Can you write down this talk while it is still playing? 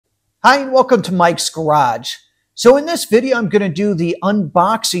Hi and welcome to Mike's Garage. So in this video, I'm going to do the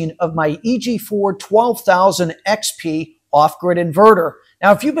unboxing of my EG4 12000XP off-grid inverter.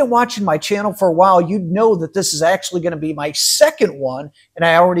 Now, if you've been watching my channel for a while, you'd know that this is actually going to be my second one, and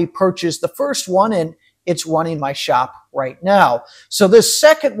I already purchased the first one, and it's running my shop right now. So this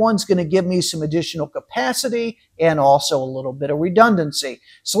second one's going to give me some additional capacity and also a little bit of redundancy.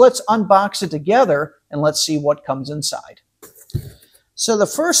 So let's unbox it together and let's see what comes inside. So the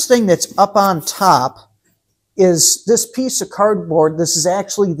first thing that's up on top is this piece of cardboard. This is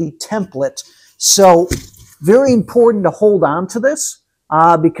actually the template. So very important to hold on to this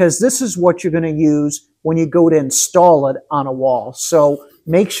because this is what you're going to use when you go to install it on a wall. So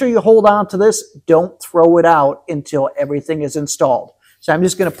make sure you hold on to this. Don't throw it out until everything is installed. So I'm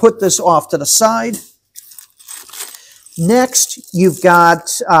just going to put this off to the side. Next, you've got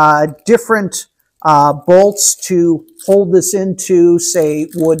different bolts to hold this into, say,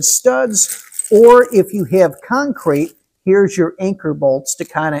 wood studs, or if you have concrete, here's your anchor bolts to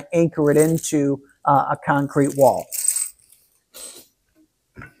kind of anchor it into a concrete wall.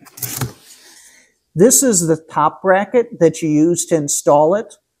 This is the top bracket that you use to install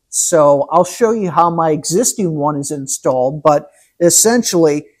it. So I'll show you how my existing one is installed, but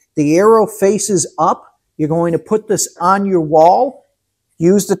essentially the arrow faces up. You're going to put this on your wall,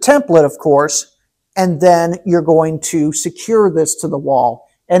 use the template, of course, and then you're going to secure this to the wall.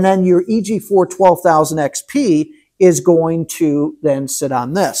 And then your EG4 12000XP is going to then sit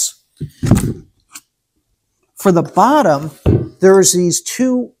on this. For the bottom, there's these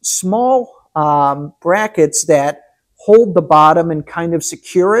two small brackets that hold the bottom and kind of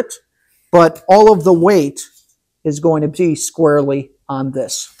secure it, but all of the weight is going to be squarely on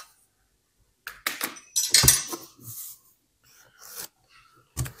this.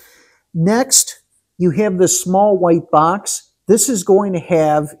 Next, you have this small white box. This is going to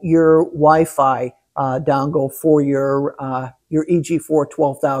have your Wi-Fi dongle for your EG4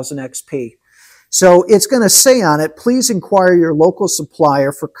 12000XP. So it's going to say on it, please inquire your local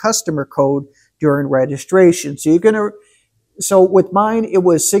supplier for customer code during registration. So you're going to, so with mine, it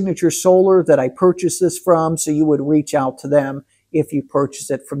was Signature Solar that I purchased this from, so you would reach out to them if you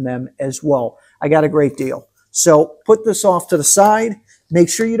purchase it from them as well. I got a great deal. So put this off to the side. Make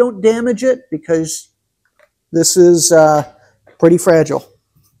sure you don't damage it because this is pretty fragile.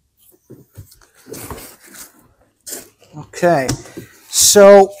 Okay,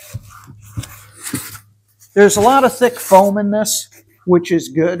 so there's a lot of thick foam in this, which is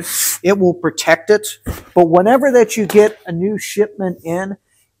good. It will protect it. But whenever that you get a new shipment in,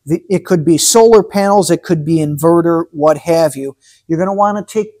 it could be solar panels, it could be inverter, what have you. You're going to want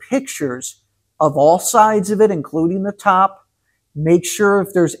to take pictures of all sides of it, including the top. Make sure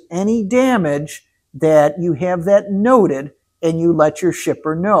if there's any damage that you have that noted and you let your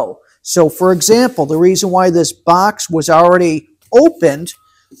shipper know. So for example, the reason why this box was already opened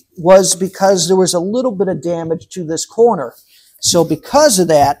was because there was a little bit of damage to this corner. So because of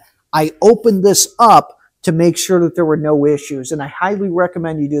that, I opened this up to make sure that there were no issues. And I highly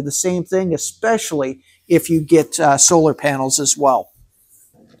recommend you do the same thing, especially if you get solar panels as well.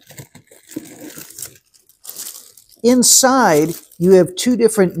 Inside, you have two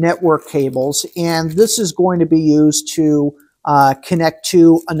different network cables, and this is going to be used to connect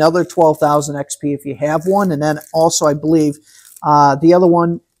to another 12000XP if you have one, and then also I believe the other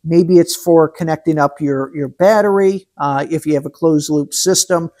one, maybe it's for connecting up your battery if you have a closed loop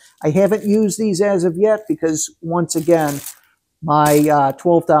system. I haven't used these as of yet because once again, my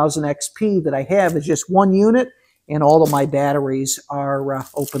 12000XP that I have is just one unit, and all of my batteries are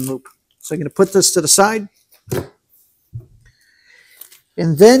open loop. So I'm going to put this to the side.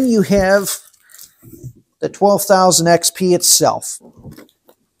 And then you have the 12000XP itself. All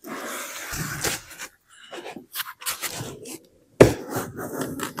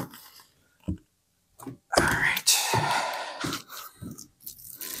right.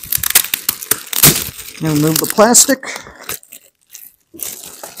 Now remove the plastic.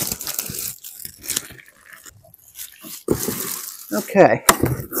 Okay.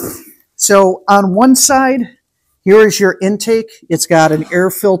 So on one side, here is your intake. It's got an air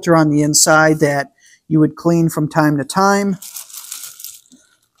filter on the inside that you would clean from time to time.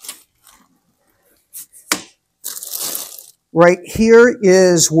 Right here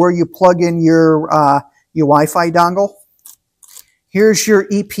is where you plug in your Wi-Fi dongle. Here's your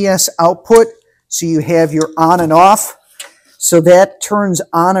EPS output. So you have your on and off. So that turns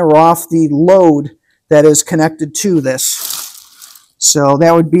on or off the load that is connected to this. So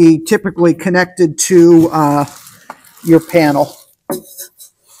that would be typically connected to your panel.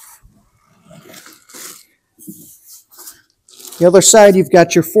 The other side, you've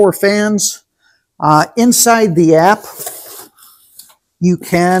got your 4 fans. Inside the app, you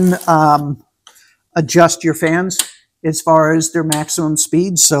can adjust your fans as far as their maximum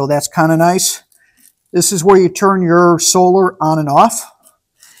speed, so that's kind of nice. This is where you turn your solar on and off,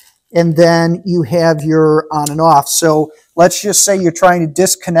 and then you have your on and off. So let's just say you're trying to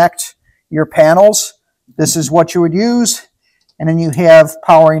disconnect your panels. This is what you would use, and then you have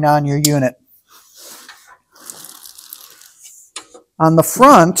powering on your unit. On the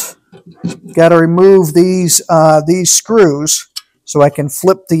front, got to remove these screws so I can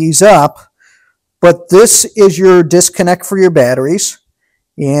flip these up. But this is your disconnect for your batteries,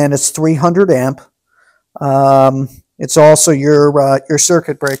 and it's 300 amp. It's also your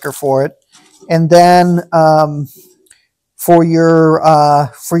circuit breaker for it, and then for your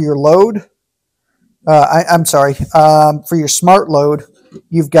load, for your smart load,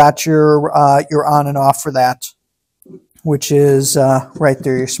 you've got your on and off for that, which is right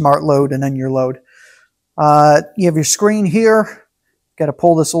there, your smart load, and then your load. You have your screen here. Got to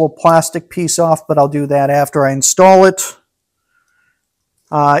pull this little plastic piece off, but I'll do that after I install it.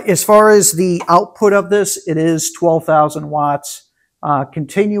 As far as the output of this, it is 12,000 watts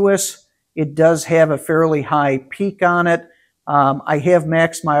continuous. It does have a fairly high peak on it. I have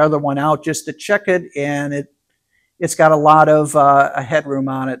maxed my other one out just to check it, and it's got a lot of headroom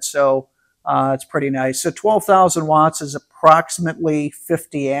on it, so it's pretty nice. So 12,000 watts is approximately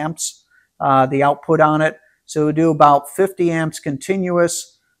 50 amps, the output on it. So we do about 50 amps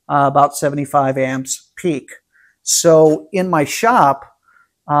continuous, about 75 amps peak. So in my shop,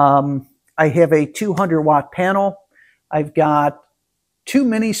 I have a 200 watt panel. I've got 2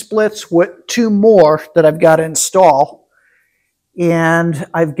 mini splits with 2 more that I've got to install. And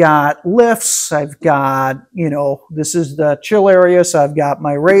I've got lifts. I've got, this is the chill area. So I've got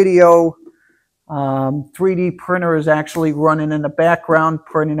my radio. 3D printer is actually running in the background,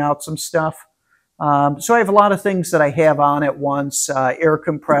 printing out some stuff. So I have a lot of things that I have on at once, air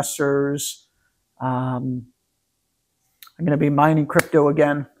compressors. I'm going to be mining crypto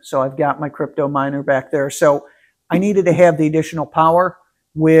again, so I've got my crypto miner back there. So I needed to have the additional power,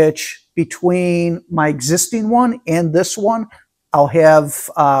 which between my existing one and this one, I'll have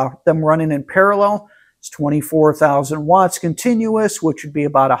them running in parallel. It's 24,000 watts continuous, which would be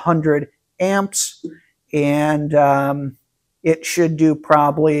about 100 amps, and it should do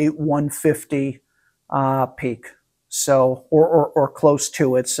probably 150 peak, so or close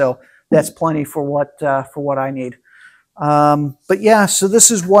to it. So that's plenty for what I need. But yeah, so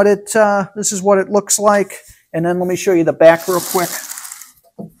this is what it looks like. And then let me show you the back real quick.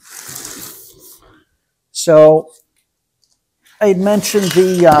 So I had mentioned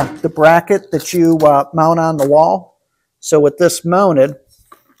the bracket that you mount on the wall. So with this mounted,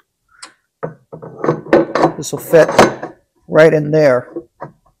 this will fit right in there.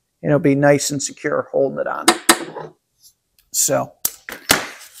 It'll be nice and secure holding it on. So,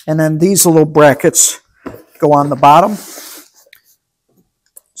 and then these little brackets go on the bottom.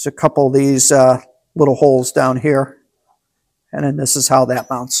 There's a couple of these little holes down here, and then this is how that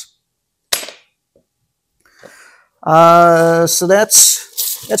mounts. So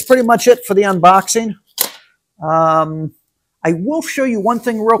that's pretty much it for the unboxing. I will show you one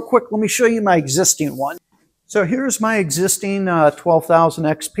thing real quick. Let me show you my existing one. So here's my existing 12,000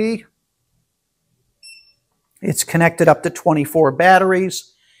 XP. It's connected up to 24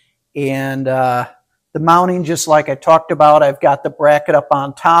 batteries, and the mounting, just like I talked about, I've got the bracket up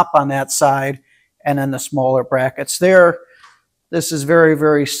on top on that side, and then the smaller brackets there. This is very,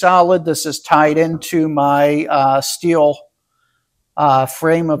 very solid. This is tied into my steel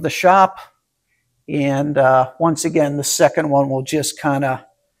frame of the shop. And once again, the second one will just kind of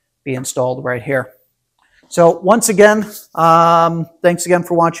be installed right here. So once again, thanks again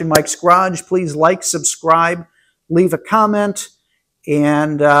for watching Mike's Garage. Please like, subscribe, leave a comment,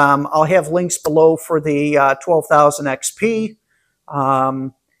 and I'll have links below for the 12,000 XP.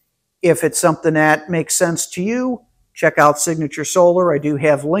 If it's something that makes sense to you, check out Signature Solar. I do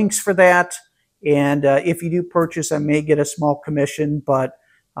have links for that. And if you do purchase, I may get a small commission, but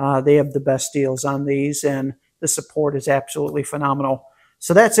they have the best deals on these, and the support is absolutely phenomenal.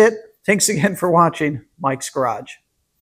 So that's it. Thanks again for watching Mike's Garage.